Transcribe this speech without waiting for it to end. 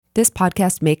This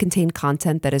podcast may contain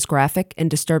content that is graphic and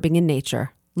disturbing in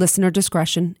nature. Listener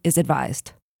discretion is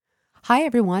advised. Hi,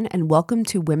 everyone, and welcome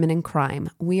to Women in Crime.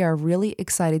 We are really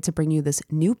excited to bring you this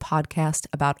new podcast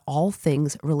about all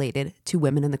things related to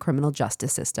women in the criminal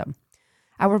justice system.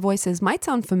 Our voices might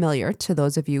sound familiar to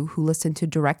those of you who listen to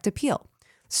Direct Appeal,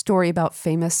 story about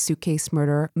famous suitcase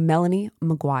murderer Melanie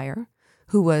McGuire,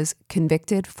 who was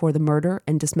convicted for the murder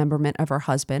and dismemberment of her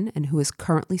husband and who is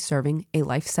currently serving a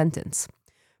life sentence.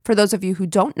 For those of you who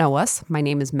don't know us, my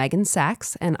name is Megan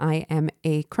Sachs, and I am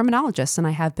a criminologist, and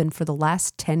I have been for the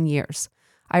last 10 years.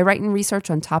 I write and research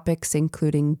on topics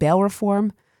including bail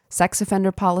reform, sex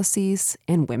offender policies,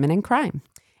 and women in crime.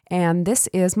 And this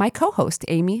is my co-host,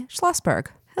 Amy Schlossberg.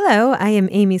 Hello, I am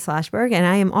Amy Schlossberg, and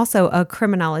I am also a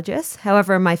criminologist.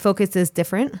 However, my focus is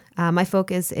different. My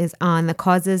focus is on the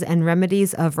causes and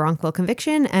remedies of wrongful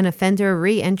conviction and offender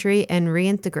re-entry and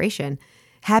reintegration.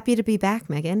 Happy to be back,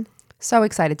 Megan. So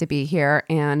excited to be here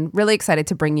and really excited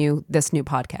to bring you this new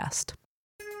podcast.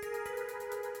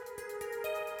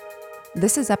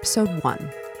 This is episode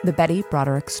 1, The Betty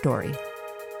Broderick Story.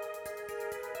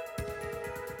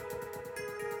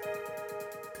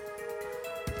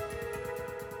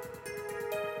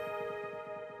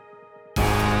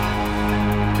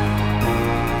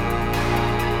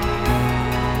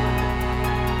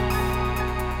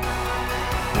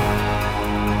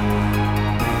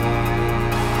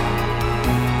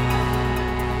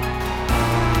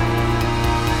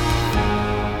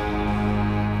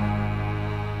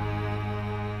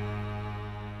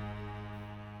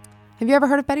 Have you ever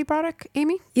heard of Betty Broderick,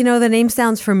 Amy? You know, the name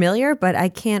sounds familiar, but I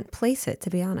can't place it,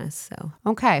 to be honest.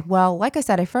 Okay. Well, like I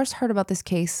said, I first heard about this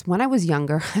case when I was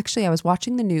younger. Actually, I was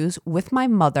watching the news with my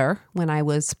mother when I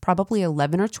was probably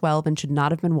 11 or 12 and should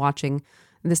not have been watching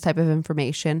this type of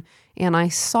information. And I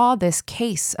saw this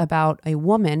case about a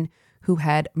woman who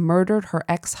had murdered her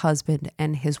ex-husband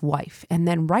and his wife. And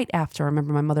then right after, I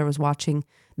remember my mother was watching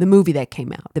the movie that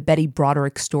came out, The Betty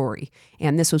Broderick Story.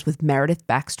 And this was with Meredith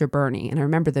Baxter Birney. And I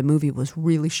remember the movie was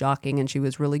really shocking and she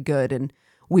was really good. And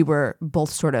we were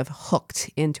both sort of hooked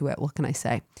into it. What can I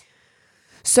say?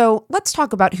 So let's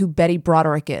talk about who Betty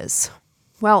Broderick is.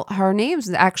 Well, her name is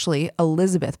actually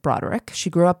Elizabeth Broderick. She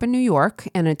grew up in New York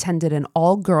and attended an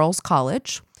all-girls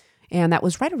college. And that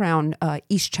was right around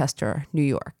Eastchester, New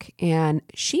York. And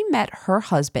she met her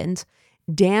husband,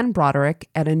 Dan Broderick,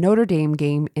 at a Notre Dame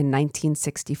game in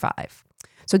 1965.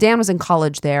 So Dan was in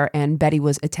college there and Betty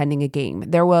was attending a game.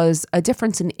 There was a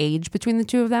difference in age between the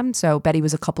two of them. So Betty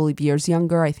was a couple of years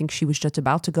younger. I think she was just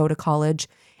about to go to college.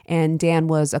 And Dan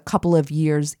was a couple of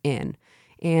years in.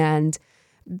 And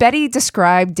Betty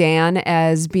described Dan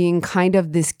as being kind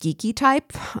of this geeky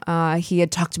type. He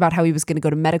had talked about how he was going to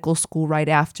go to medical school right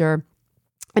after.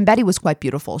 And Betty was quite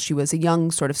beautiful. She was a young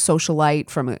sort of socialite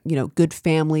from a good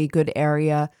family, good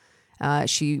area.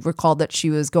 She recalled that she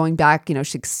was going back.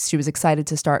 She was excited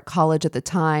to start college at the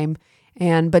time.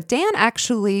 But Dan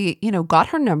actually, got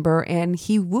her number and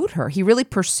he wooed her. He really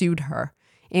pursued her.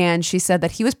 And she said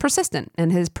that he was persistent,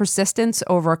 and his persistence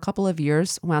over a couple of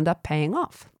years wound up paying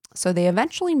off. So they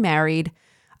eventually married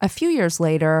a few years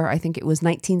later. I think it was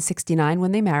 1969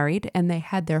 when they married, and they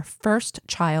had their first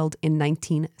child in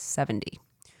 1970.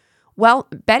 Well,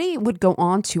 Betty would go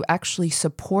on to actually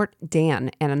support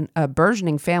Dan and a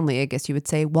burgeoning family, I guess you would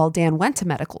say, while Dan went to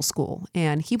medical school,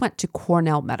 and he went to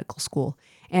Cornell Medical School.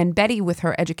 And Betty, with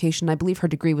her education, I believe her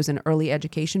degree was in early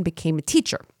education, became a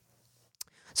teacher.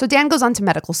 So Dan goes on to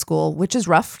medical school, which is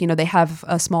rough. They have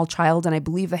a small child, and I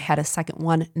believe they had a second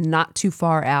one not too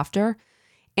far after.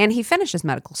 And he finishes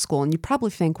medical school, and you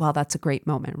probably think, well, that's a great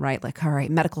moment, right? Like, all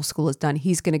right, medical school is done.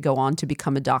 He's going to go on to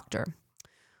become a doctor.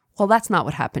 Well, that's not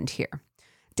what happened here.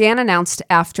 Dan announced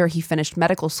after he finished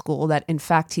medical school that, in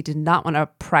fact, he did not want to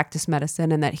practice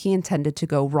medicine and that he intended to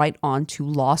go right on to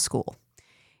law school.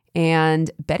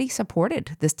 And Betty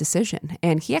supported this decision,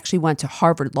 and he actually went to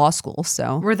Harvard Law School.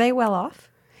 So Were they well off?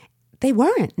 They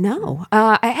weren't, no.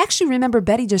 I actually remember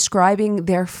Betty describing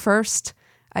their first,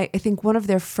 I think one of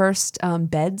their first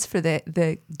beds for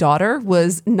the daughter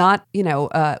was not,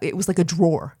 it was like a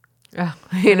drawer,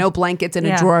 blankets in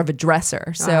a drawer of a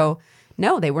dresser. So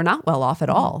no, they were not well off at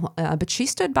all. But she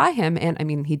stood by him. And I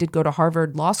mean, he did go to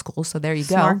Harvard Law School. So there you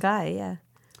go. Smart guy, yeah.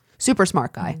 Super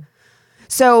smart guy.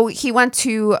 So he went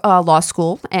to law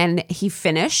school and he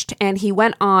finished, and he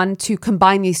went on to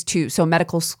combine these two, so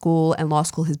medical school and law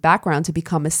school, his background, to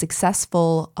become a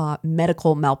successful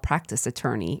medical malpractice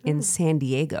attorney in San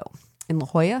Diego, in La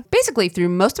Jolla. Basically, through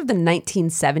most of the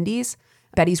 1970s,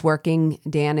 Betty's working,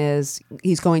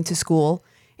 he's going to school,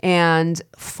 And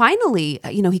finally,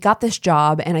 he got this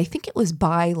job, and I think it was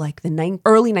by like the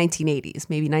early 1980s,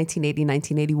 maybe 1980,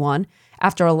 1981,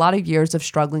 after a lot of years of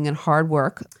struggling and hard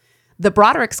work. The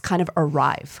Brodericks kind of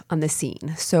arrive on the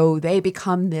scene. So they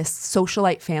become this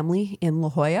socialite family in La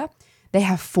Jolla. They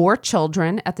have 4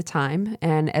 children at the time.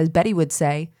 And as Betty would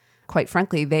say, quite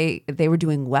frankly, they were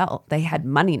doing well. They had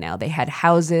money now. They had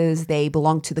houses. They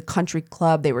belonged to the country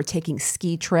club. They were taking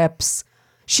ski trips.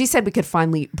 She said we could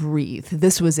finally breathe.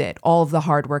 This was it. All of the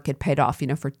hard work had paid off,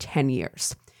 for 10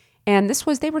 years. And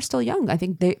they were still young. I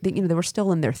think they were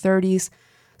still in their 30s.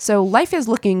 So life is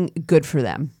looking good for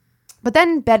them. But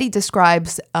then Betty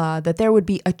describes that there would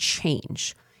be a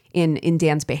change in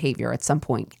Dan's behavior at some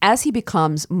point as he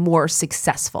becomes more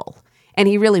successful. And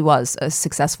he really was a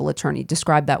successful attorney,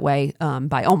 described that way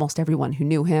by almost everyone who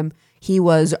knew him. He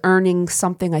was earning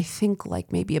something, I think,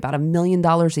 like maybe about $1 million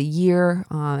a year.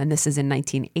 And this is in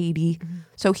 1980. Mm-hmm.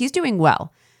 So he's doing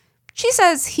well. She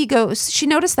says she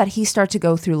noticed that he started to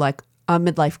go through like a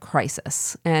midlife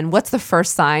crisis. And what's the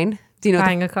first sign? Do you know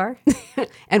buying a car?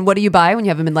 And what do you buy when you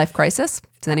have a midlife crisis?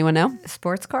 Does anyone know? A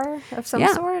sports car of some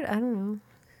sort? I don't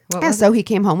know. So he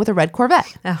came home with a red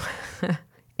Corvette. Oh.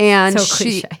 And so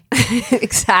cliche.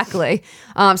 Exactly.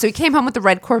 So he came home with the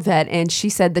red Corvette, and she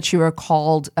said that she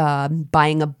recalled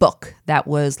buying a book that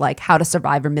was like how to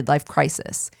survive a midlife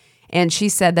crisis. And she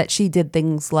said that she did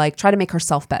things like try to make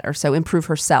herself better, so improve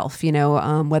herself,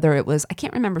 whether it was, I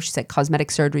can't remember, she said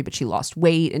cosmetic surgery, but she lost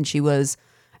weight and she was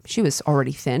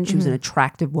already thin. She was an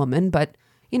attractive woman, but,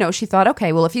 she thought,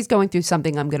 okay, well, if he's going through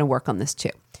something, I'm going to work on this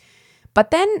too.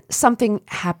 But then something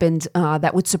happened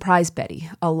that would surprise Betty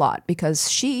a lot, because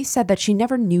she said that she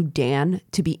never knew Dan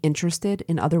to be interested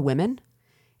in other women.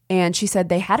 And she said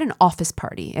they had an office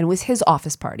party, and it was his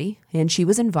office party, and she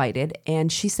was invited.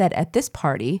 And she said at this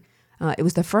party, it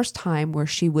was the first time where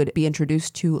she would be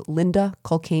introduced to Linda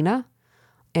Kolkina.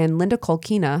 And Linda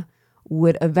Kolkina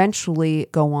would eventually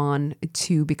go on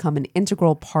to become an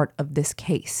integral part of this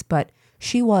case. But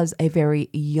she was a very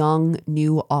young,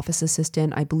 new office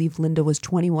assistant. I believe Linda was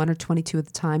 21 or 22 at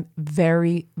the time.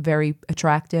 Very, very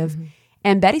attractive. Mm-hmm.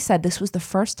 And Betty said this was the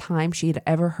first time she had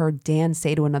ever heard Dan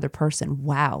say to another person,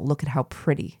 wow, look at how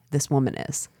pretty this woman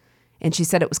is. And she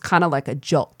said it was kind of like a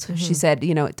jolt. Mm-hmm. She said,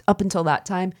 up until that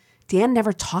time, Dan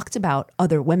never talked about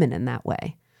other women in that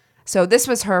way. So this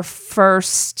was her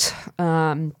first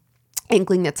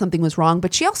inkling that something was wrong.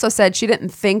 But she also said she didn't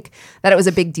think that it was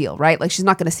a big deal, right? Like, she's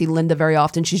not going to see Linda very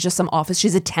often. She's just some office.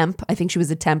 She's a temp. I think she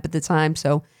was a temp at the time.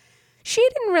 So she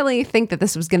didn't really think that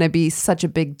this was going to be such a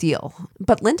big deal.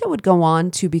 But Linda would go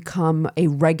on to become a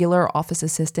regular office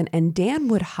assistant, and Dan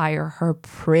would hire her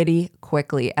pretty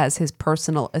quickly as his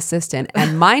personal assistant.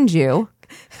 And mind you,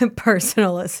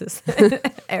 personal assistant,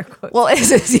 air quotes. Well,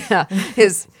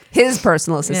 his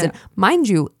personal assistant. Yeah. Mind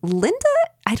you, Linda,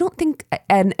 I don't think,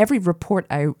 and every report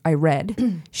I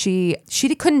read, she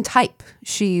couldn't type.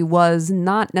 She was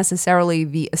not necessarily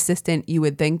the assistant you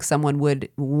would think someone would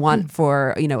want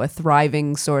for, a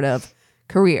thriving sort of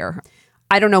career.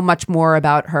 I don't know much more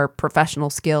about her professional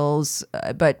skills,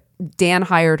 but Dan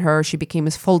hired her. She became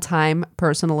his full-time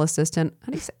personal assistant.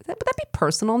 How do you say that? Would that be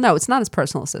personal? No, it's not his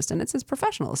personal assistant. It's his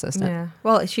professional assistant. Yeah.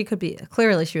 Well, she could be.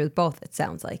 Clearly, she was both, it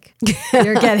sounds like.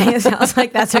 It sounds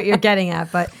like that's what you're getting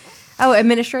at. But,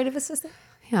 administrative assistant?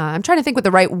 Yeah, I'm trying to think what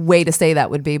the right way to say that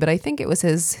would be, but I think it was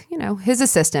his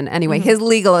assistant. Anyway, his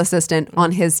legal assistant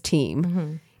on his team.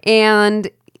 Mm-hmm. And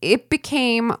it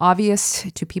became obvious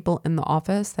to people in the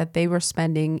office that they were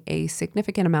spending a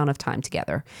significant amount of time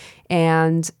together.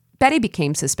 And Betty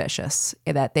became suspicious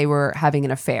that they were having an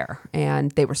affair,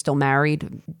 and they were still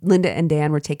married. Linda and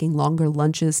Dan were taking longer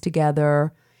lunches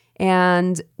together.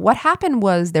 And what happened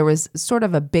was there was sort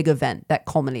of a big event that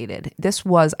culminated. This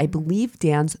was, I believe,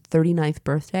 Dan's 39th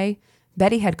birthday.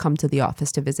 Betty had come to the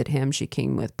office to visit him. She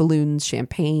came with balloons,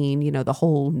 champagne, the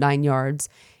whole 9 yards.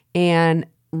 And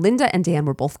Linda and Dan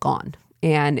were both gone.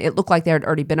 And it looked like there had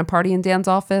already been a party in Dan's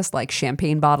office, like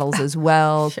champagne bottles as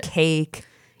well, sure. Cake.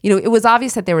 It was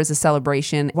obvious that there was a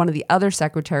celebration. One of the other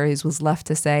secretaries was left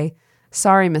to say,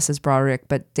 sorry, Mrs. Broderick,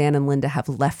 but Dan and Linda have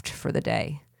left for the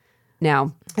day.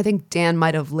 Now, I think Dan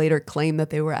might have later claimed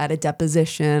that they were at a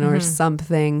deposition or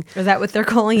something. Is that what they're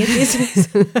calling it these days?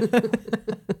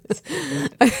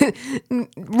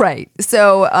 Right.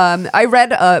 So I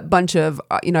read a bunch of,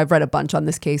 I've read a bunch on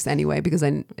this case anyway, because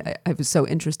I was so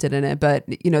interested in it. But,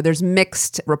 there's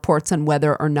mixed reports on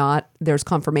whether or not there's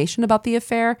confirmation about the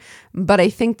affair. But I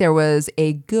think there was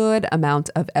a good amount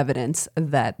of evidence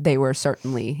that they were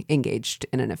certainly engaged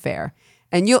in an affair.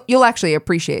 And you'll actually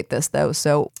appreciate this, though.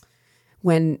 So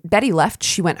When Betty left,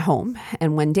 she went home.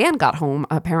 And when Dan got home,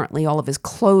 apparently all of his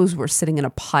clothes were sitting in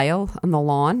a pile on the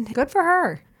lawn. Good for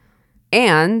her.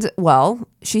 And, well,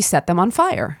 she set them on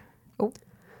fire. Oh.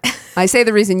 I say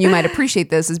the reason you might appreciate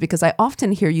this is because I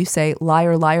often hear you say,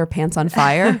 liar, liar, pants on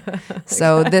fire.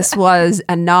 So this was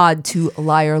a nod to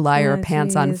liar, liar,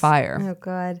 pants on fire. Oh,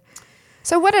 God.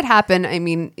 So what had happened, I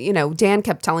mean, Dan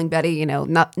kept telling Betty,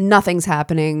 nothing's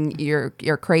happening. You're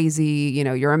crazy.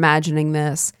 You're imagining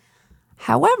this.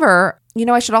 However,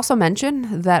 I should also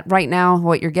mention that right now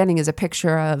what you're getting is a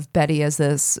picture of Betty as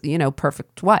this,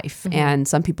 perfect wife. Mm-hmm. And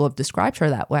some people have described her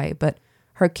that way. But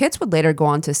her kids would later go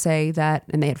on to say that,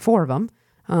 and they had 4 of them,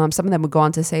 some of them would go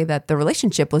on to say that the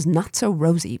relationship was not so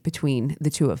rosy between the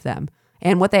two of them.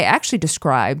 And what they actually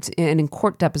described in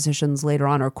court depositions later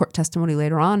on, or court testimony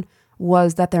later on,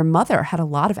 was that their mother had a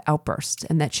lot of outbursts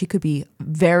and that she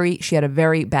had a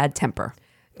very bad temper.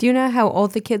 Do you know how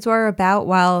old the kids were about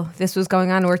while this was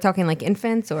going on? We're talking like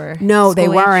infants or No, they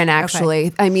school weren't age? actually.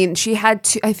 Okay. I mean, she had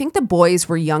I think the boys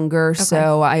were younger,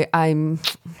 so I'm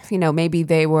maybe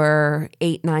they were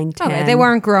 8, 9, 10. Okay, they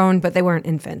weren't grown, but they weren't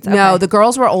infants. Okay. No, the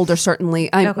girls were older,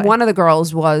 certainly. Okay. One of the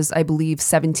girls was, I believe,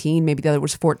 17. Maybe the other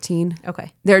was 14.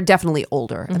 Okay. They're definitely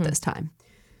older at this time.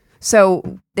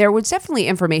 So there was definitely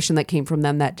information that came from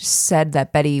them that said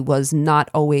that Betty was not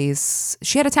always,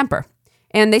 she had a temper.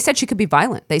 And they said she could be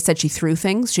violent. They said she threw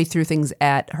things. She threw things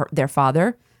at their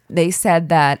father. They said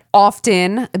that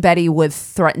often Betty would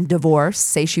threaten divorce,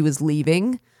 say she was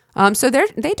leaving. So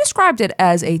they described it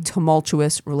as a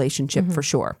tumultuous relationship for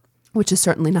sure, which is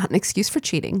certainly not an excuse for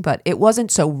cheating, but it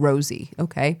wasn't so rosy,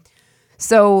 okay?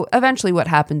 So eventually what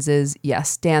happens is,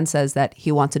 yes, Dan says that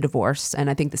he wants a divorce, and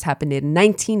I think this happened in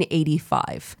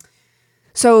 1985.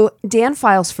 So Dan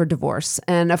files for divorce,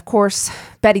 and of course,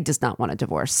 Betty does not want a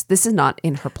divorce. This is not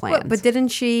in her plans. But didn't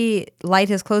she light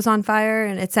his clothes on fire?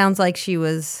 And it sounds like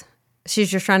she's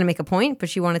just trying to make a point, but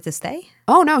she wanted to stay?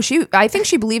 Oh, no. I think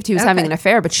she believed he was having an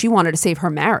affair, but she wanted to save her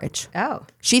marriage. Oh.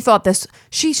 She thought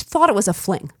it was a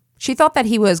fling. She thought that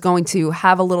he was going to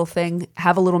have a little thing,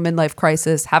 have a little midlife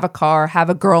crisis, have a car, have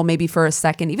a girl maybe for a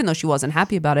second, even though she wasn't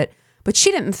happy about it. But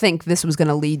she didn't think this was going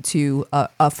to lead to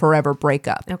a forever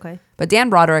breakup. Okay. But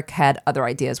Dan Broderick had other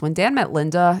ideas. When Dan met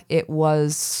Linda, it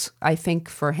was, I think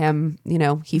for him,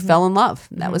 he fell in love.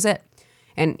 That was it.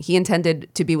 And he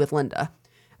intended to be with Linda.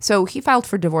 So he filed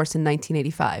for divorce in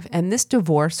 1985. And this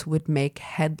divorce would make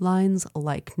headlines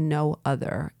like no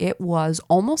other. It was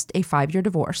almost a 5-year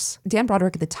divorce. Dan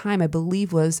Broderick at the time, I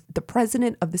believe, was the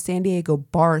president of the San Diego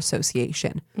Bar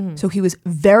Association. So he was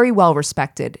very well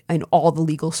respected in all the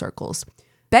legal circles.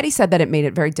 Betty said that it made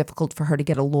it very difficult for her to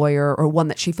get a lawyer or one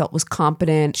that she felt was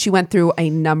competent. She went through a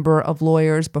number of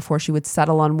lawyers before she would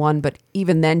settle on one, but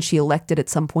even then she elected at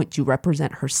some point to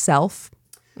represent herself.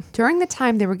 During the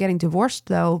time they were getting divorced,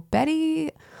 though,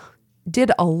 Betty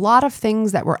did a lot of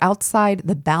things that were outside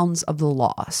the bounds of the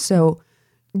law. So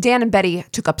Dan and Betty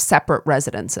took up separate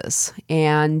residences.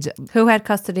 And who had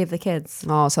custody of the kids?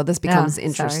 Oh, so this becomes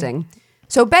interesting.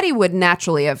 So Betty would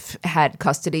naturally have had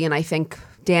custody, and I think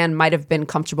Dan might have been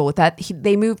comfortable with that.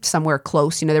 They moved somewhere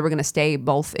close. They were going to stay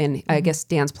both in, I guess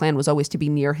Dan's plan was always to be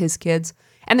near his kids.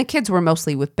 And the kids were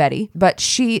mostly with Betty. But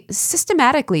she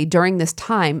systematically, during this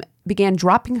time, began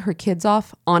dropping her kids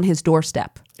off on his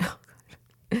doorstep.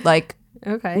 Like,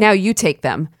 okay, now you take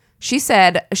them. She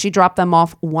said she dropped them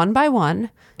off one by one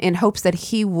in hopes that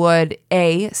he would,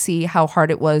 A, see how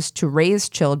hard it was to raise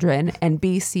children, and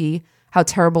B, see how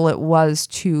terrible it was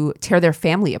to tear their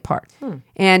family apart.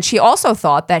 And she also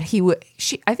thought that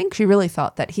I think she really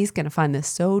thought that he's going to find this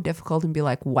so difficult and be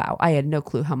like, wow, I had no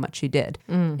clue how much she did.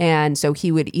 And so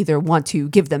he would either want to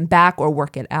give them back or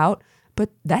work it out. But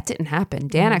that didn't happen.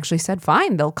 Dan actually said,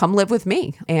 fine, they'll come live with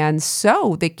me. And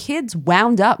so the kids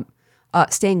wound up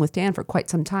staying with Dan for quite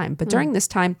some time. But during this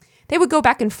time, they would go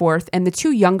back and forth. And the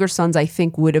 2 younger sons, I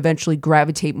think, would eventually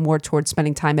gravitate more towards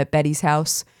spending time at Betty's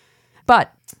house.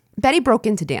 But Betty broke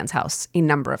into Dan's house a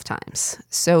number of times.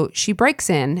 So she breaks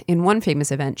in one famous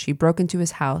event, she broke into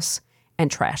his house and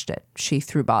trashed it. She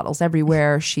threw bottles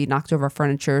everywhere. She knocked over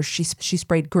furniture. She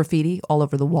sprayed graffiti all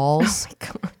over the walls. Oh my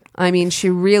God. I mean, she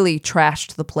really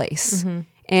trashed the place. And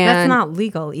that's not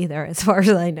legal either, as far as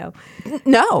I know.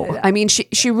 No. I mean,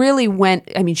 she really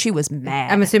went, I mean, she was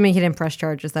mad. I'm assuming he didn't press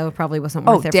charges, though. It probably wasn't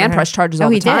worth it. Dan pressed charges all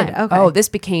the time. Did? Okay. Oh, this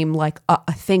became like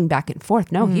a thing back and forth.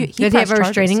 No, he did he have a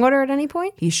restraining order at any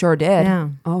point? He sure did. Yeah.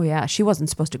 Oh, yeah. She wasn't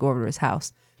supposed to go over to his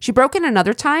house. She broke in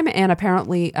another time, and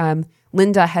apparently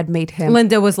Linda had made him.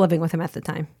 Linda was living with him at the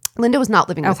time. Linda was not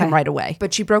living with him right away,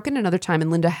 but she broke in another time, and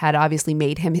Linda had obviously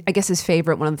made him, I guess his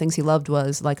favorite, one of the things he loved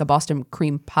was like a Boston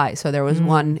cream pie. So there was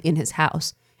one in his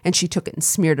house. and she took it and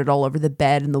smeared it all over the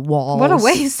bed and the walls. What a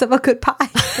waste of a good pie.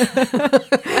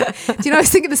 Do you know, I was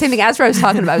thinking the same thing as I was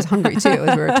talking about. I was hungry too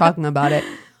as we were talking about it.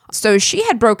 So she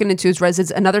had broken into his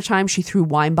residence. Another time she threw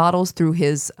wine bottles through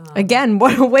his... Again,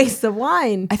 what a waste of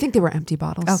wine. I think they were empty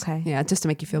bottles. Okay. Yeah, just to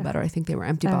make you feel better. I think they were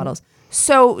empty bottles.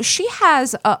 So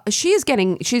she's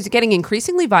getting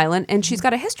increasingly violent, and she's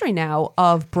got a history now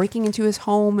of breaking into his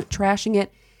home, trashing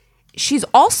it. She's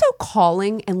also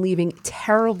calling and leaving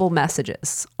terrible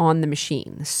messages on the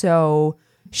machine. So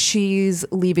she's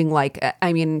leaving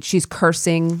she's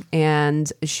cursing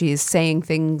and she's saying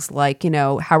things like,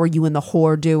 how are you and the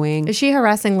whore doing? Is she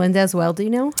harassing Linda as well? Do you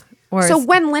know?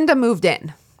 When Linda moved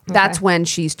in, that's when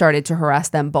she started to harass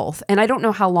them both. And I don't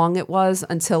know how long it was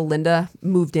until Linda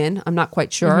moved in. I'm not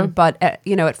quite sure. But,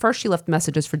 at first she left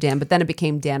messages for Dan, but then it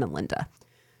became Dan and Linda.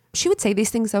 She would say these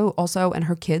things though also, and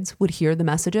her kids would hear the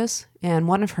messages. And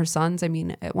one of her sons,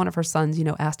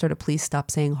 asked her to please stop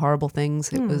saying horrible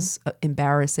things. It was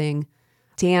embarrassing.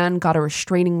 Dan got a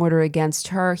restraining order against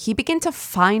her. He began to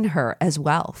fine her as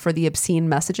well for the obscene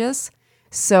messages.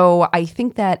 So I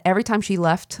think that every time she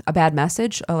left a bad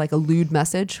message, like a lewd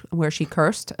message where she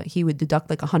cursed, he would deduct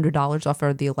like $100 off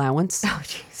her the allowance. Oh,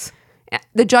 jeez.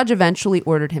 The judge eventually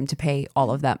ordered him to pay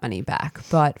all of that money back.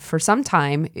 But for some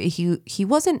time, he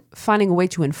wasn't finding a way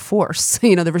to enforce.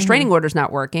 The restraining order's not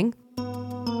working.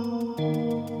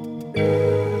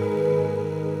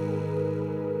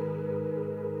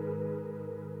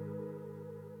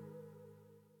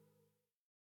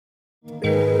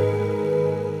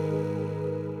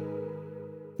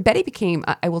 Betty became,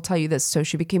 I will tell you this, so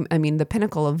she became, the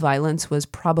pinnacle of violence was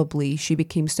probably, she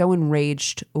became so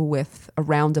enraged with a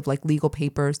round of legal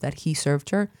papers that he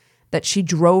served her, that she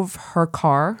drove her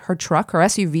car, her truck, her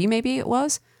SUV maybe it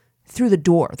was, through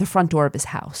the front door of his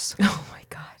house. Oh my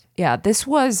God. Yeah, this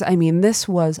was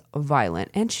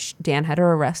violent. And Dan had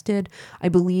her arrested. I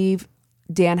believe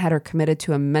Dan had her committed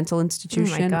to a mental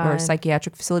institution or a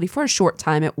psychiatric facility for a short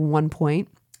time at one point.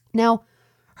 Now,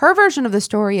 her version of the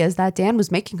story is that Dan was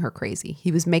making her crazy.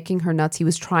 He was making her nuts. He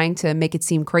was trying to make it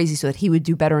seem crazy so that he would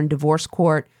do better in divorce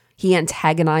court. He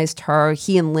antagonized her.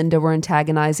 He and Linda were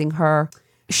antagonizing her.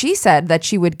 She said that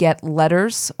she would get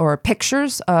letters or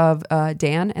pictures of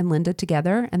Dan and Linda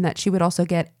together, and that she would also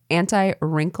get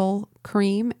anti-wrinkle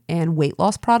cream and weight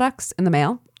loss products in the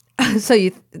mail. So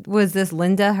was this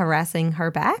Linda harassing her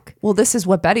back? Well, this is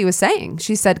what Betty was saying.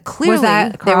 She said clearly... Was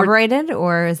that corroborated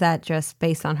or is that just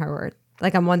based on her word?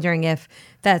 I'm wondering if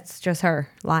that's just her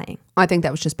lying. I think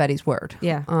that was just Betty's word.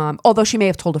 Yeah. Although she may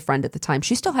have told a friend at the time.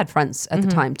 She still had friends at the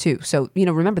time too. So,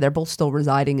 remember, they're both still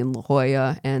residing in La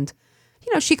Jolla. And,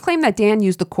 she claimed that Dan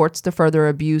used the courts to further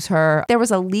abuse her. There was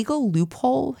a legal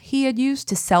loophole he had used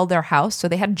to sell their house. So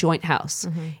they had a joint house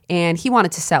and he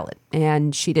wanted to sell it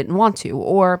and she didn't want to.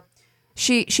 Or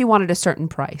she wanted a certain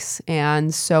price.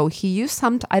 And so he used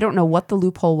I don't know what the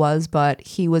loophole was, but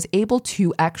he was able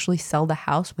to actually sell the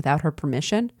house without her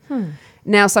permission.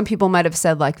 Now, some people might have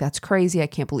said that's crazy. I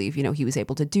can't believe, he was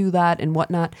able to do that and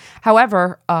whatnot.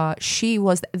 However,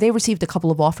 they received a couple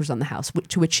of offers on the house,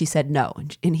 to which she said no.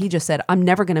 And he just said, I'm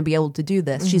never going to be able to do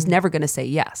this. She's never going to say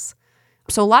yes.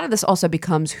 So a lot of this also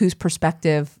becomes whose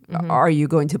perspective are you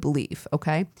going to believe?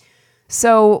 Okay.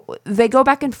 So they go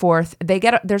back and forth.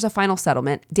 There's a final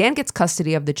settlement. Dan gets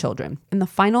custody of the children. In the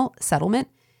final settlement,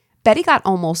 Betty got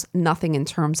almost nothing in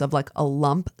terms of a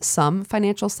lump sum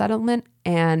financial settlement.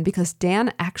 And because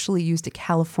Dan actually used a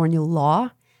California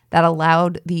law that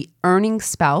allowed the earning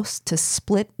spouse to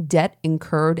split debt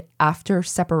incurred after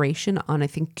separation on, I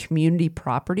think, community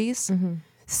properties.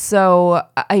 So,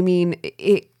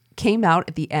 it came out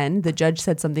at the end. The judge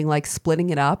said something like splitting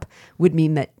it up would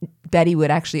mean that Betty would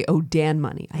actually owe Dan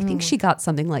money. I think she got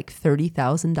something like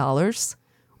 $30,000,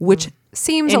 which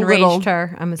seems enraged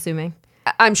her, I'm assuming.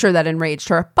 I'm sure that enraged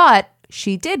her, but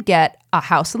she did get a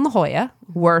house in La Jolla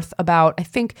worth about, I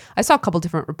think, I saw a couple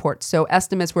different reports. So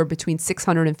estimates were between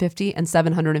 $650,000 and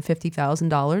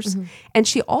 $750,000. And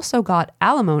she also got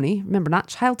alimony, remember, not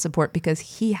child support because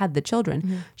he had the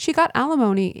children. She got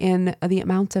alimony in the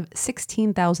amount of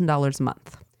 $16,000 a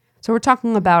month. So we're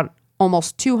talking about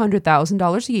almost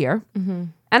 $200,000 a year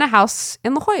and a house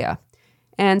in La Jolla.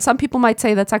 And some people might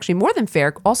say that's actually more than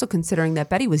fair, also considering that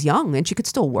Betty was young and she could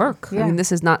still work. Yeah.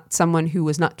 This is not someone who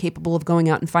was not capable of going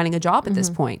out and finding a job at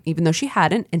this point, even though she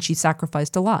hadn't, and she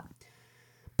sacrificed a lot.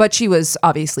 But she was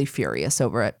obviously furious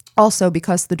over it. Also,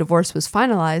 because the divorce was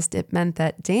finalized, it meant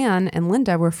that Dan and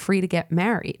Linda were free to get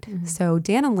married. So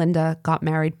Dan and Linda got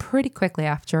married pretty quickly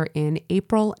after in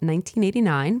April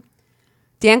 1989.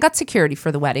 Dan got security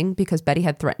for the wedding because Betty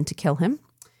had threatened to kill him.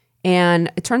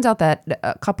 And it turns out that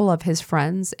a couple of his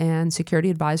friends and security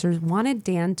advisors wanted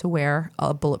Dan to wear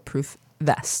a bulletproof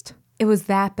vest. It was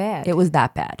that bad. It was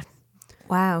that bad.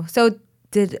 Wow. So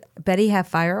did Betty have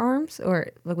firearms, or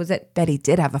was it? Betty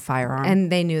did have a firearm.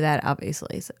 And they knew that,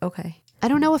 obviously. So, okay. I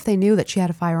don't know if they knew that she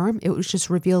had a firearm. It was just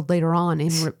revealed later on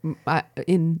in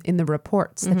the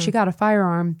reports that she got a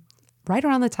firearm right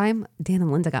around the time Dan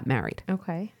and Linda got married.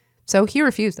 Okay. So he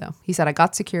refused, though. He said, I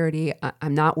got security.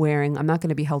 I'm not going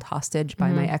to be held hostage by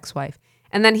my ex-wife.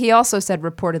 And then he also said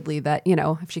reportedly that,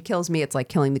 if she kills me, it's like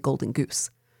killing the golden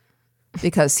goose,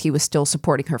 because he was still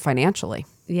supporting her financially.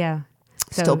 Yeah.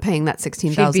 So still paying that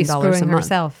 $16,000 she'd be a screwing month.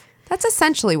 herself. That's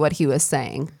essentially what he was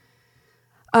saying.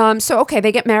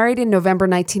 They get married in November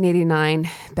 1989.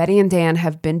 Betty and Dan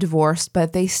have been divorced,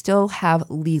 but they still have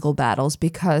legal battles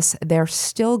because they're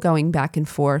still going back and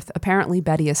forth. Apparently,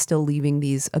 Betty is still leaving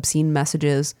these obscene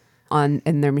messages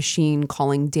in their machine,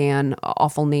 calling Dan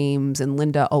awful names, and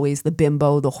Linda always the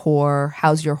bimbo, the whore,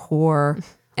 how's your whore?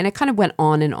 And it kind of went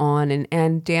on,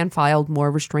 and Dan filed more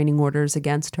restraining orders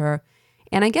against her.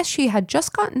 And I guess she had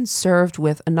just gotten served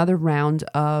with another round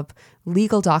of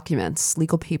legal documents,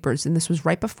 legal papers, and this was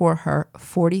right before her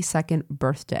 42nd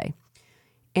birthday.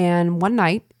 And one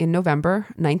night in November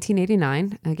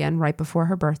 1989, again, right before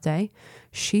her birthday,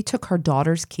 she took her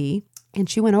daughter's key and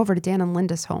she went over to Dan and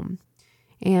Linda's home.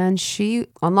 And she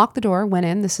unlocked the door, went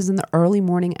in. This is in the early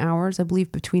morning hours, I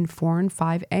believe between 4 and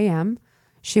 5 a.m.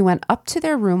 She went up to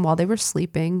their room while they were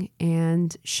sleeping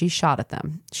and she shot at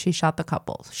them. She shot the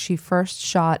couple. She first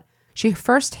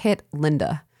hit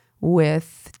Linda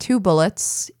with 2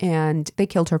 bullets and they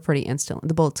killed her pretty instantly.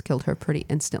 The bullets killed her pretty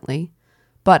instantly.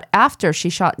 But after she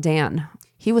shot Dan,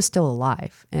 he was still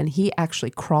alive and he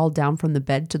actually crawled down from the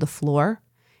bed to the floor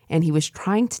and he was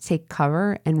trying to take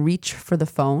cover and reach for the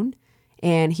phone.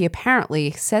 And he apparently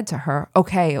said to her,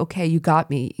 okay, you got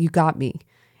me.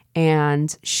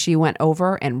 And she went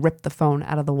over and ripped the phone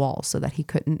out of the wall so that he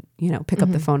couldn't, pick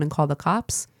up the phone and call the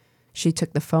cops. She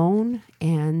took the phone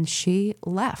and she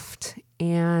left.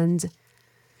 And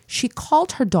she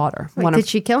called her daughter. Wait, did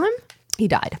she kill him? He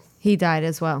died. He died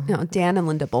as well. No, Dan and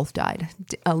Linda both died.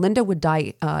 Linda would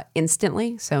die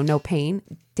instantly, so no pain.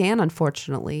 Dan,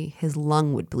 unfortunately, his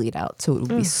lung would bleed out, so it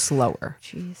would be slower.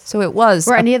 Jeez. So it was...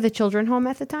 Were any of the children home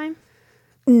at the time?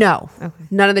 No. Okay.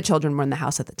 None of the children were in the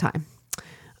house at the time.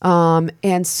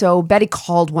 And so Betty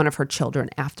called one of her children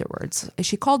afterwards.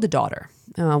 She called the daughter,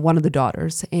 one of the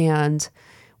daughters, and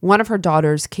one of her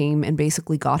daughters came and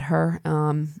basically got her.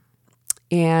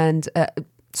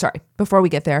 Before we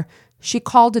get there, she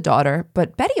called the daughter,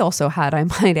 but Betty also had, I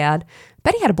might add,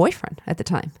 Betty had a boyfriend at the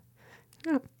time.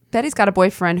 Oh. Betty's got a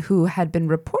boyfriend who had been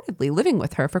reportedly living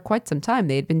with her for quite some time.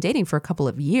 They had been dating for a couple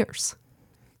of years.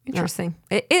 Interesting.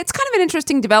 It's kind of an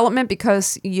interesting development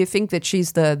because you think that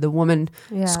she's the woman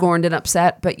scorned and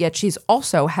upset, but yet she's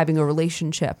also having a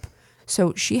relationship.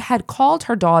 So she had called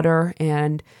her daughter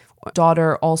and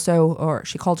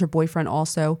she called her boyfriend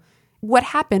also. What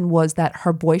happened was that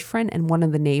her boyfriend and one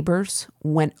of the neighbors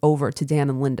went over to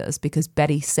Dan and Linda's because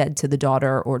Betty said to the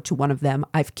daughter or to one of them,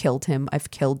 I've killed him.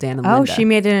 I've killed Dan and Linda. Oh, she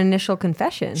made an initial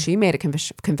confession. She made a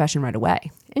confession right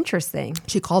away. Interesting.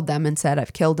 She called them and said,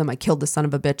 I've killed him. I killed the son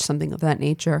of a bitch, something of that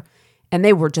nature. And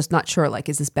they were just not sure, like,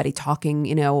 is this Betty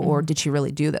talking, or did she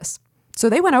really do this? So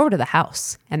they went over to the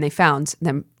house and they found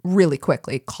them really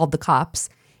quickly, called the cops.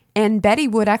 And Betty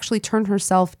would actually turn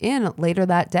herself in later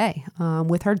that day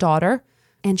with her daughter,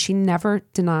 and she never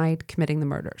denied committing the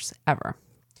murders, ever.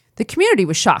 The community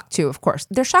was shocked, too, of course.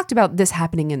 They're shocked about this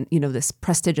happening in, this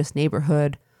prestigious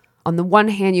neighborhood. On the one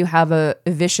hand, you have a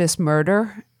vicious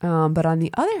murder, but on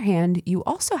the other hand, you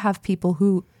also have people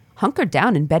who hunkered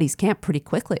down in Betty's camp pretty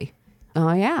quickly.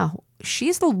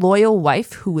 She's the loyal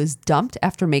wife who was dumped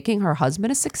after making her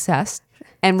husband a success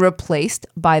and replaced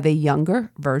by the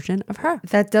younger version of her.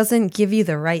 That doesn't give you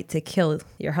the right to kill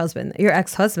your husband, your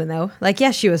ex-husband, though. Like,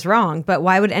 yes, she was wrong, but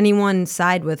why would anyone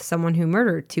side with someone who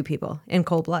murdered 2 people in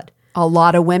cold blood? A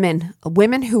lot of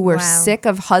women who were sick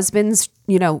of husbands,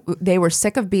 they were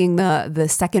sick of being the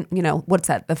second, what's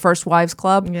that? The first wives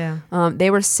club. Yeah.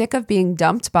 They were sick of being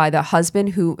dumped by the husband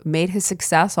who made his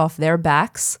success off their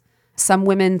backs. Some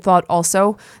women thought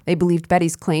also, they believed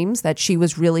Betty's claims that she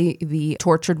was really the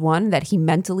tortured one, that he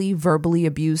mentally, verbally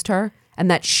abused her, and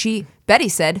that Betty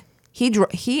said,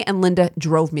 he and Linda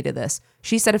drove me to this.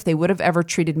 She said if they would have ever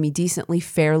treated me decently,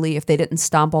 fairly, if they didn't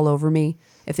stomp all over me,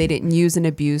 if they didn't use and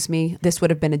abuse me, this would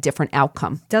have been a different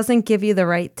outcome. Doesn't give you the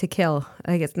right to kill.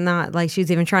 Like, it's not like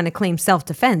she's even trying to claim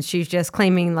self-defense. She's just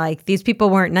claiming, like, these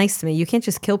people weren't nice to me. You can't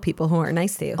just kill people who aren't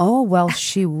nice to you. Oh, well,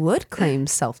 she would claim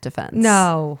self-defense.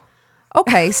 No.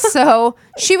 Okay, so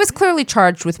she was clearly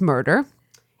charged with murder,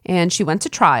 and she went to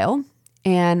trial.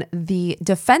 And the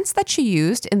defense that she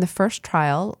used in the first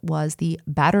trial was the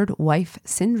battered wife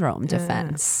syndrome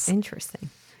defense. Interesting.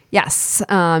 Yes,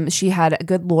 she had a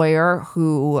good lawyer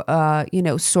who,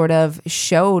 sort of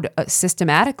showed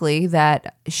systematically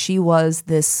that she was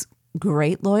this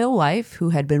great loyal wife who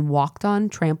had been walked on,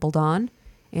 trampled on,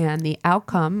 and the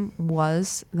outcome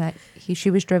was that she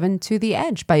was driven to the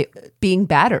edge by being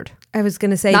battered. I was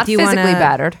going to say, Not physically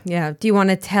battered. Yeah. Do you want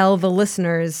to tell the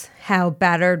listeners how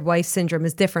battered wife syndrome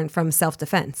is different from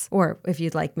self-defense? Or if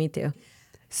you'd like me to.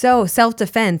 So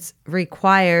self-defense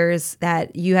requires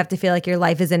that you have to feel like your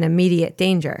life is in immediate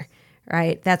danger,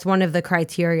 right? That's one of the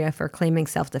criteria for claiming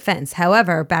self-defense.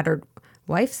 However, battered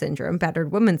wife syndrome,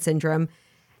 battered woman syndrome,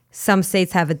 some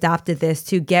states have adopted this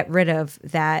to get rid of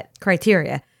that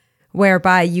criteria,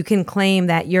 whereby you can claim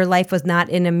that your life was not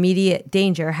in immediate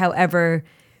danger. However,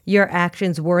 your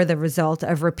actions were the result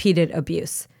of repeated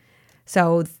abuse.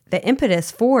 So the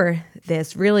impetus for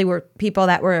this really were people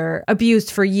that were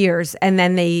abused for years, and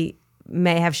then they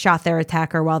may have shot their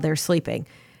attacker while they're sleeping.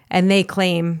 And they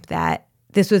claim that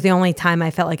this was the only time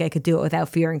I felt like I could do it without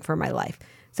fearing for my life.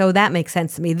 So that makes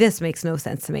sense to me. This makes no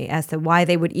sense to me as to why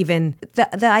they would even...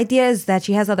 The idea is that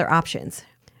she has other options,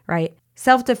 right?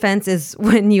 Self-defense is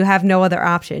when you have no other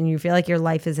option. You feel like your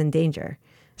life is in danger.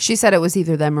 She said it was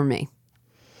either them or me.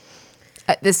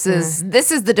 This is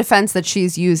the defense that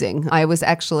she's using. I was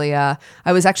actually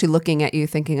looking at you,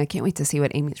 thinking, I can't wait to see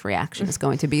what Amy's reaction is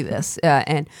going to be. This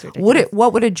and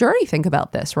what would a jury think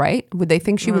about this? Right? Would they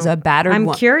think she was a battered?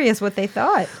 I'm curious what they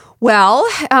thought. Well,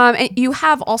 you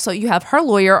have her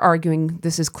lawyer arguing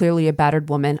this is clearly a battered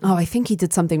woman. Oh, I think he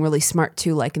did something really smart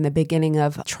too. Like in the beginning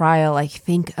of trial, I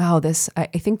think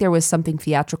there was something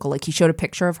theatrical. Like he showed a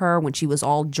picture of her when she was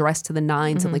all dressed to the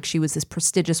nines and like she was this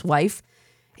prestigious wife.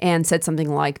 And said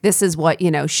something like, this is what,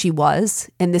 she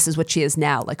was, and this is what she is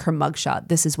now, like her mugshot.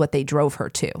 This is what they drove her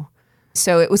to.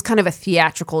 So it was kind of a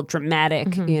theatrical, dramatic,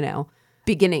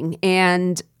 beginning.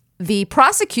 And the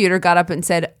prosecutor got up and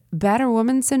said, battered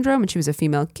woman syndrome, and she was a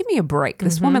female. Give me a break.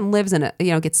 This woman lives in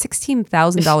gets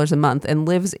 $16,000 a month and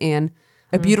lives in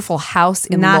a beautiful house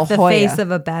in La Jolla. Not the face of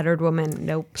a battered woman.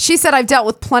 Nope. She said, I've dealt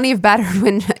with plenty of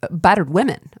battered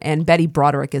women, and Betty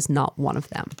Broderick is not one of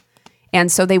them. And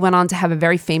so they went on to have a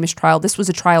very famous trial. This was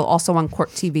a trial also on Court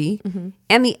TV.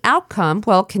 And the outcome,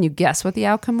 well, can you guess what the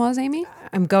outcome was, Amy?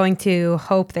 I'm going to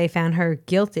hope they found her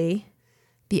guilty.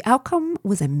 The outcome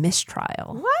was a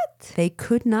mistrial. What? They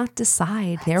could not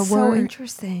decide. So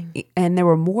interesting. And there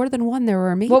were more than one. There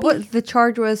were maybe... What was the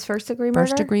charge was first-degree murder?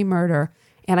 First-degree murder.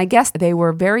 And I guess they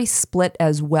were very split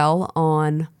as well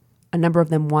on... a number of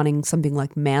them wanting something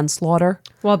like manslaughter.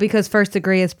 Well, because first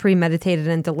degree is premeditated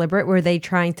and deliberate, were they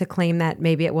trying to claim that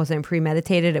maybe it wasn't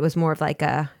premeditated? It was more of like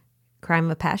a crime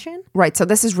of passion? Right. So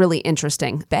this is really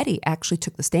interesting. Betty actually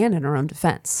took the stand in her own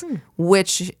defense,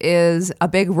 which is a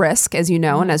big risk, as you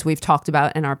know, and as we've talked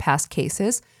about in our past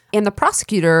cases. And the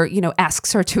prosecutor,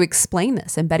 asks her to explain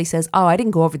this. And Betty says, I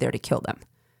didn't go over there to kill them.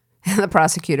 And the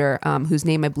prosecutor, whose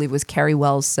name I believe was Carrie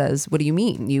Wells, says, what do you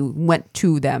mean? You went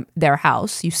to their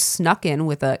house, you snuck in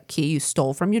with a key you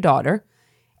stole from your daughter,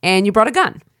 and you brought a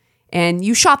gun, and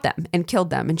you shot them and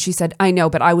killed them. And she said, I know,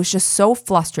 but I was just so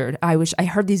flustered. I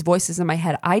heard these voices in my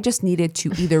head. I just needed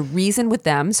to either reason with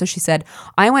them. So she said,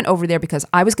 I went over there because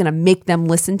I was going to make them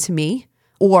listen to me,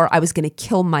 or I was going to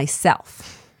kill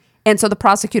myself. And so the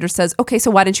prosecutor says, okay,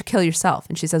 so why didn't you kill yourself?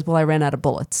 And she says, well, I ran out of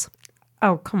bullets.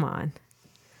 Oh, come on.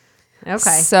 Okay.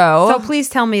 So please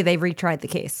tell me they retried the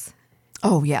case.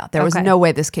 Oh, yeah. There was no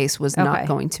way this case was not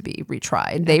going to be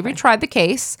retried. They retried the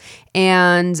case.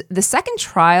 And the second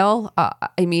trial,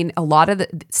 a lot of the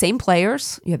same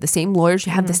players, you have the same lawyers,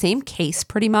 you have the same case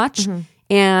pretty much.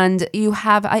 And you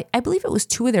have, I believe it was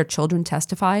 2 of their children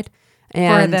testified.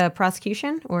 And for the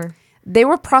prosecution or? They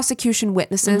were prosecution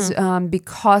witnesses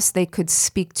because they could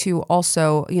speak to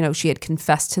also, she had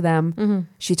confessed to them.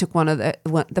 She took one of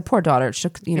the poor daughter,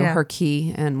 took, her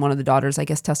key. And one of the daughters, I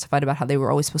guess, testified about how they were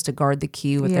always supposed to guard the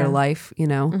key with their life,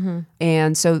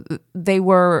 And so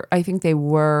I think they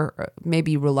were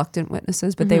maybe reluctant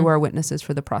witnesses, but they were witnesses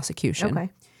for the prosecution.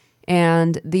 Okay.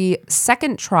 And the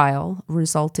second trial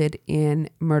resulted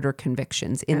in murder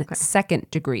convictions, in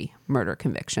second-degree murder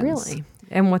convictions. Really?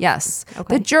 And what? Yes.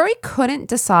 Okay. The jury couldn't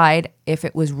decide if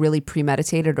it was really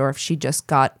premeditated or if she just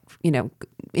got,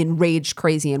 enraged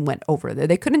crazy and went over there.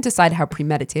 They couldn't decide how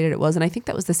premeditated it was. And I think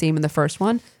that was the same in the first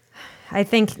one. I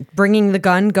think bringing the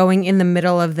gun, going in the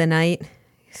middle of the night,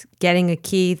 getting a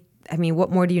key I mean,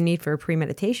 what more do you need for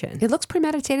premeditation? It looks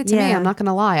premeditated to me. Yeah. I'm not going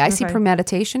to lie. I see Okay.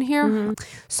 premeditation here.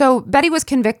 So Betty was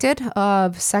convicted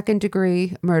of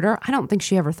second-degree murder. I don't think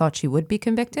she ever thought she would be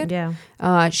convicted.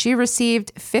 Yeah. She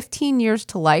received 15 years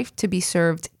to life to be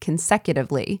served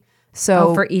consecutively.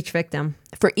 So For each victim.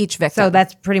 for each victim. So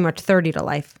that's pretty much 30 to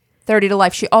life. 30 to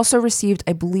life. She also received,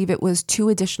 I believe it was 2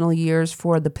 additional years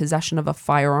for the possession of a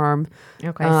firearm.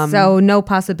 Okay. So no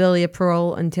possibility of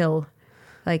parole until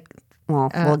like... Well,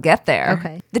 we'll get there.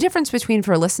 okay. The difference between,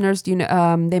 for listeners, do you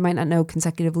know, they might not know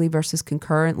consecutively versus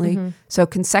concurrently. So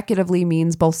consecutively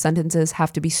means both sentences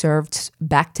have to be served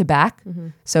back to back.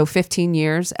 So 15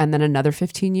 years and then another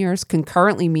 15 years.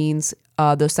 Concurrently means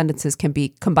those sentences can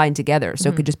be combined together. So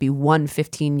it could just be one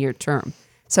 15-year term.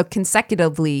 So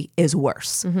consecutively is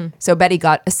worse. So Betty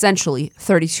got essentially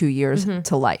 32 years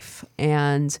to life.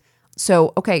 And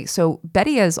so, okay, so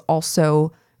Betty has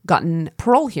also gotten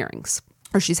parole hearings.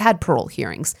 Or she's had parole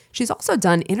hearings. She's also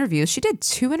done interviews. She did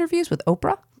 2 interviews with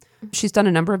Oprah. She's done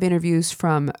a number of interviews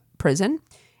from prison.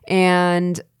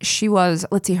 And she was,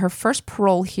 let's see, her first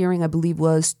parole hearing, I believe,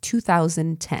 was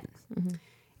 2010.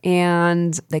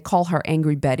 And they call her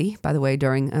Angry Betty, by the way,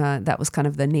 during, that was kind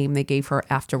of the name they gave her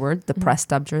afterward. The press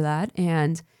dubbed her that.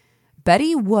 And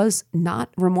Betty was not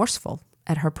remorseful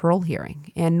at her parole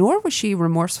hearing. And nor was she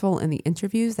remorseful in the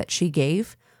interviews that she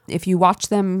gave. If you watch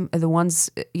them, the ones,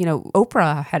 you know,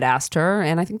 Oprah had asked her,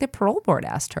 and I think the parole board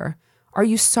asked her, are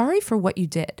you sorry for what you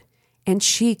did? And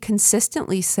she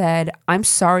consistently said, I'm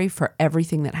sorry for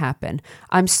everything that happened.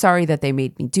 I'm sorry that they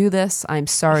made me do this. I'm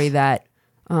sorry that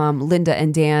Linda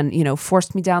and Dan, you know,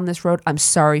 forced me down this road. I'm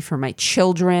sorry for my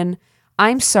children.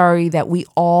 I'm sorry that we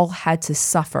all had to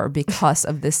suffer because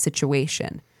of this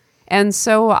situation. And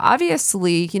so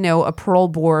obviously, you know, a parole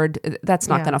board, that's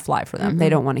not going to fly for them. They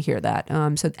don't want to hear that.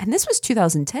 And this was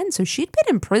 2010. So she'd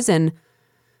been in prison,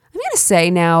 I'm going to say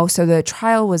now, so the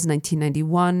trial was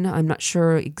 1991. I'm not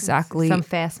sure exactly. Some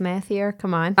fast math here.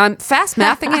 Come on. Fast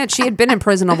mathing it. She had been in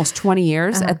prison almost 20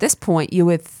 years. At this point, you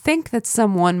would think that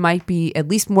someone might be at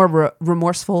least more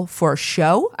remorseful for a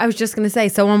show. I was just going to say,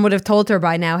 someone would have told her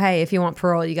by now, hey, if you want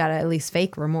parole, you got to at least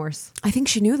fake remorse. I think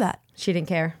she knew that. She didn't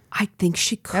care. I think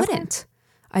she couldn't.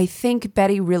 I think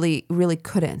Betty really, really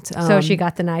couldn't. So she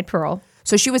got denied parole.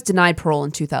 So she was denied parole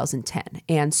in 2010.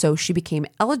 And so she became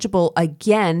eligible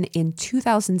again in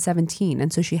 2017.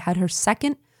 And so she had her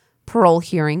second parole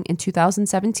hearing in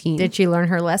 2017. Did she learn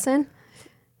her lesson?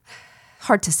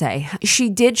 Hard to say. She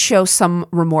did show some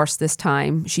remorse this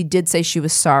time. She did say she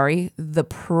was sorry. The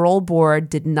parole board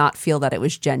did not feel that it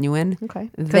was genuine. Okay.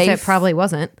 Because it probably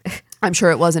wasn't. I'm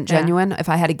sure it wasn't genuine. If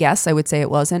I had to guess, I would say it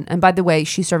wasn't. And by the way,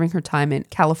 she's serving her time in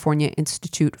California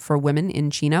Institute for Women in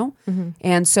Chino.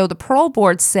 And so the parole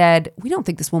board said, we don't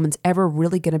think this woman's ever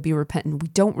really going to be repentant. We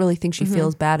don't really think she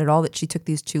feels bad at all that she took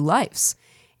these 2 lives.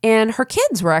 And her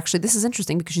kids were actually, this is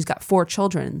interesting because she's got 4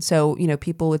 children. So, you know,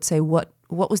 people would say, what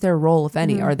was their role, if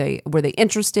any? Were they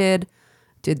interested?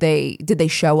 Did they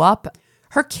show up?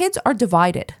 Her kids are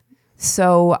divided.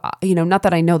 So, you know, not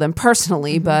that I know them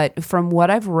personally, but from what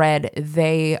I've read,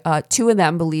 they 2 of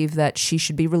them believe that she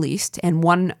should be released. And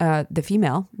one, the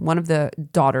female, one of the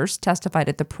daughters testified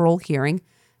at the parole hearing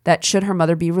that should her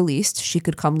mother be released, she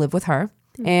could come live with her.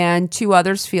 And 2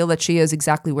 others feel that she is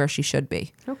exactly where she should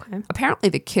be. Okay. Apparently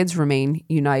the kids remain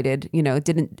united. You know, it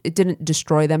didn't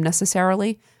destroy them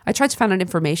necessarily. I tried to find out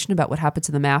information about what happened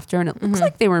to them after, and it looks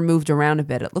like they were moved around a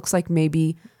bit. It looks like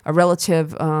maybe a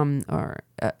relative or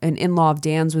an in-law of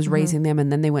Dan's was raising them,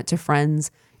 and then they went to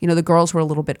friends. You know, the girls were a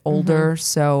little bit older,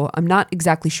 so I'm not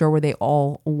exactly sure where they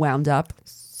all wound up.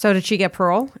 So did she get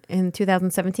parole in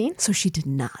 2017? So she did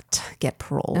not get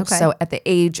parole. Okay. So at the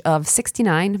age of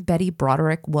 69, Betty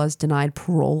Broderick was denied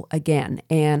parole again.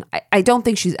 And I don't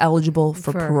think she's eligible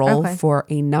for parole for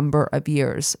a number of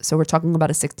years. So we're talking about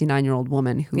a 69-year-old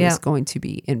woman who is going to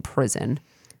be in prison,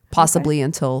 possibly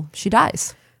until she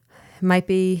dies. Might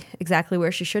be exactly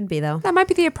where she should be, though. That might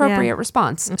be the appropriate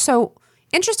response. So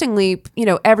interestingly, you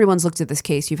know, everyone's looked at this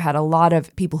case. You've had a lot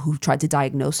of people who've tried to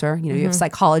diagnose her. You know, you have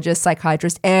psychologists,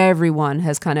 psychiatrists. Everyone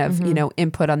has kind of, you know,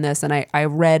 input on this. And I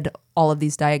read all of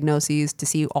these diagnoses to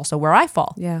see also where I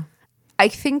fall. Yeah. I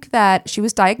think that she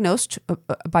was diagnosed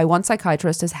by one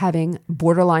psychiatrist as having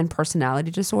borderline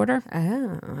personality disorder.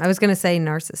 Oh, I was going to say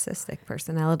narcissistic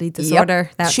personality disorder.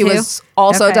 Yep. That She too? was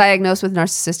also diagnosed with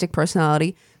narcissistic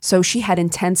personality. So she had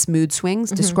intense mood swings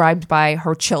described by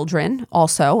her children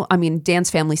also. I mean,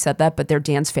 Dan's family said that, but they're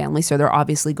Dan's family. So they're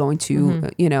obviously going to,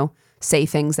 you know, say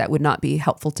things that would not be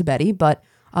helpful to Betty. But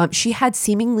she had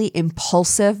seemingly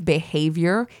impulsive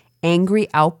behavior, angry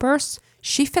outbursts.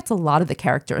 she fits a lot of the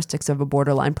characteristics of a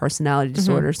borderline personality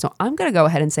disorder. So I'm going to go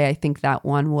ahead and say I think that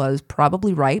one was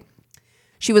probably right.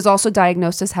 She was also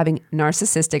diagnosed as having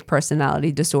narcissistic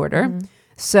personality disorder.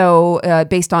 So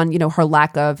based on, her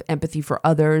lack of empathy for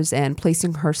others and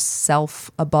placing herself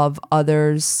above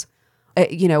others,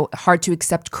 hard to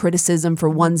accept criticism for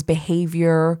one's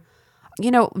behavior.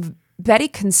 Betty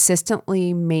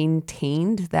consistently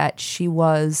maintained that she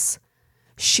was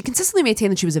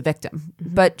a victim,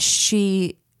 but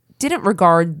she didn't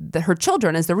regard her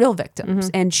children as the real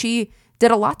victims. And she did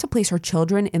a lot to place her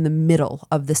children in the middle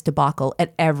of this debacle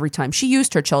at every time. She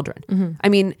used her children. I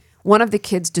mean, one of the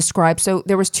kids described, so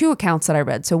there was 2 accounts that I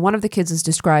read. So one of the kids is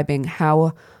describing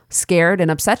how scared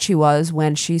and upset she was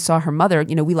when she saw her mother.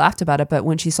 We laughed about it, but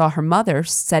when she saw her mother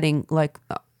setting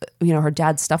her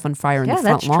dad's stuff on fire in the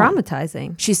front lawn. Yeah, that's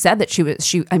traumatizing. She said that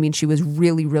she was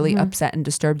really, really upset and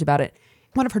disturbed about it.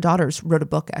 One of her daughters wrote a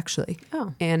book, actually.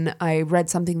 Oh. And I read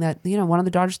something that, one of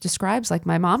the daughters describes, like,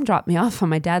 my mom dropped me off on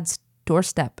my dad's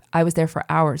doorstep. I was there for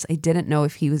hours. I didn't know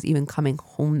if he was even coming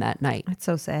home that night. That's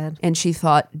so sad. And she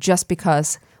thought, just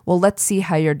because, well, let's see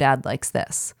how your dad likes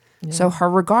this. Yeah. So her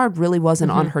regard really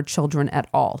wasn't on her children at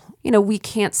all. We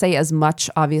can't say as much,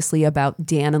 obviously, about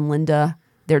Dan and Linda.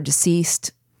 They're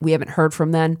deceased. We haven't heard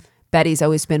from them. Betty's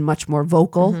always been much more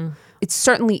vocal. It's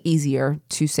certainly easier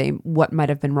to say what might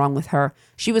have been wrong with her.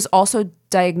 She was also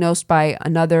diagnosed by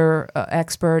another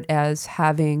expert as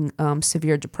having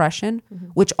severe depression,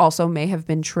 which also may have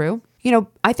been true.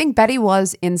 I think Betty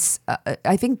was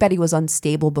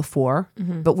unstable before,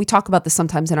 but we talk about this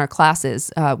sometimes in our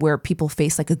classes where people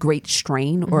face like a great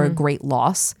strain or a great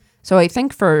loss. So I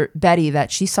think for Betty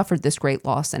that she suffered this great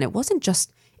loss, and it was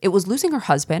losing her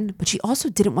husband, but she also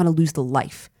didn't want to lose the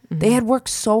life. They had worked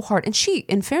so hard. And she,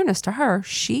 in fairness to her,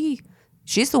 she's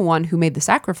the one who made the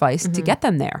sacrifice to get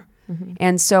them there.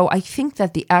 And so I think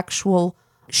that the actual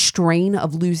strain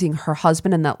of losing her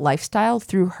husband and that lifestyle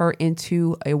threw her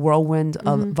into a whirlwind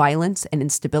of violence and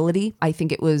instability. I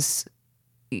think it was,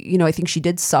 I think she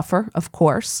did suffer, of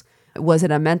course. Was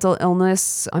it a mental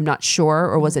illness? I'm not sure.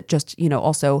 Or was it just,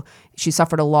 also she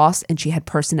suffered a loss and she had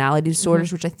personality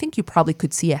disorders, which I think you probably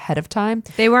could see ahead of time.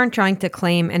 They weren't trying to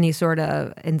claim any sort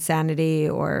of insanity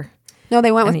or... No,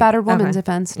 they went with battered woman's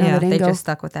offense. No, they just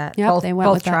stuck with that. Yep, they went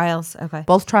both with trials. That. Okay.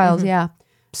 Both trials, yeah.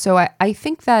 So I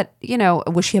think that,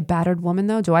 was she a battered woman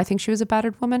though? Do I think she was a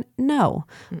battered woman? No.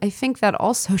 I think that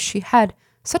also she had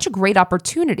such a great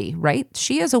opportunity, right?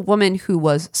 She is a woman who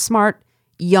was smart,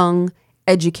 young,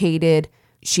 educated.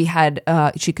 She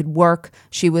could work.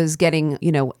 She was getting,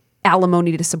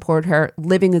 alimony to support her,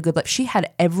 living a good life. She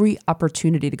had every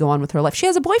opportunity to go on with her life. She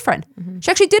has a boyfriend.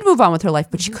 She actually did move on with her life,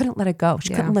 but she couldn't let it go.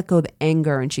 She couldn't let go of the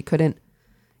anger, and she couldn't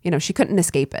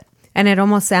escape it. And it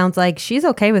almost sounds like she's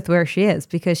okay with where she is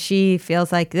because she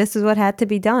feels like this is what had to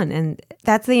be done. And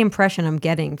that's the impression I'm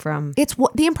getting from... It's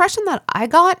the impression that I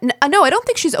got. No, I don't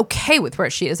think she's okay with where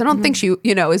she is. I don't think she,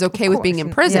 is okay with being in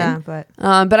prison.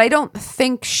 Yeah, but I don't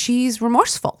think she's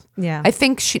remorseful. Yeah. I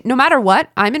think no matter what,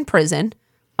 I'm in prison.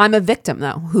 I'm a victim,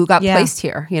 though, who got placed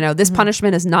here. This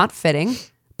punishment is not fitting,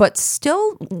 but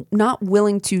still not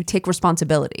willing to take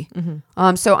responsibility.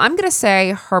 So I'm going to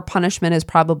say her punishment is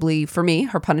probably, for me,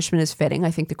 her punishment is fitting. I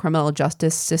think the criminal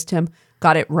justice system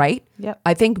got it right. Yep.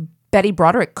 I think Betty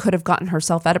Broderick could have gotten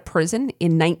herself out of prison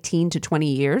in 19 to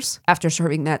 20 years after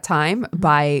serving that time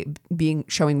by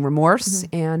showing remorse.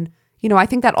 And, I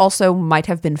think that also might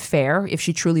have been fair if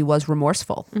she truly was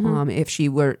remorseful, if she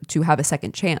were to have a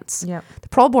second chance. Yep. The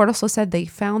parole board also said they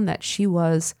found that she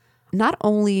was... not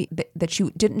only that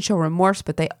she didn't show remorse,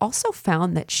 but they also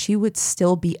found that she would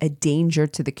still be a danger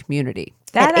to the community.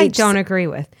 That I don't agree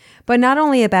with. But not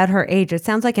only about her age, it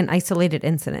sounds like an isolated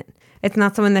incident. It's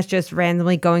not someone that's just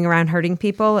randomly going around hurting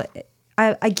people.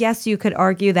 I guess you could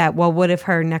argue that, well, what if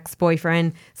her next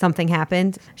boyfriend, something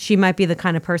happened? She might be the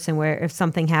kind of person where if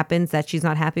something happens that she's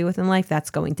not happy with in life, that's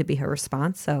going to be her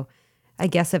response. So I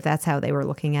guess if that's how they were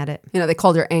looking at it. They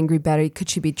called her Angry Betty. Could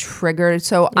she be triggered?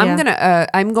 So I'm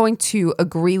going to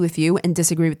agree with you and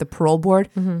disagree with the parole board.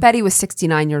 Betty was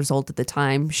 69 years old at the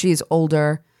time. She's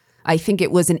older. I think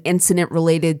it was an incident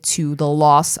related to the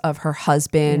loss of her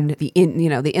husband, the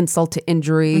insult to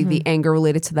injury, the anger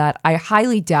related to that. I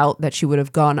highly doubt that she would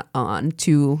have gone on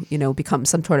to, become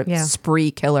some sort of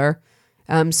spree killer.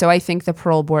 So I think the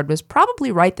parole board was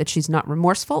probably right that she's not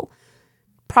remorseful.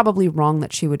 Probably wrong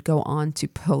that she would go on to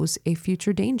pose a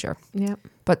future danger. Yep.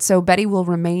 But so Betty will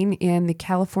remain in the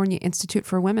California Institute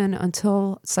for Women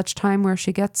until such time where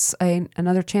she gets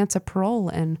another chance at parole,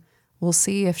 and we'll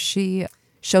see if she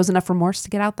shows enough remorse to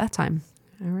get out that time.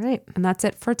 All right. And that's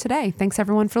it for today. Thanks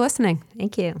everyone for listening.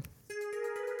 Thank you.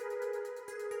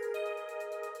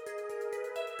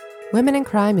 Women in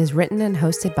Crime is written and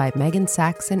hosted by Megan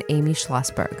Sachs and Amy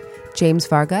Schlossberg. James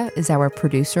Varga is our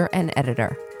producer and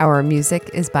editor. Our music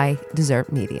is by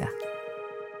Desert Media.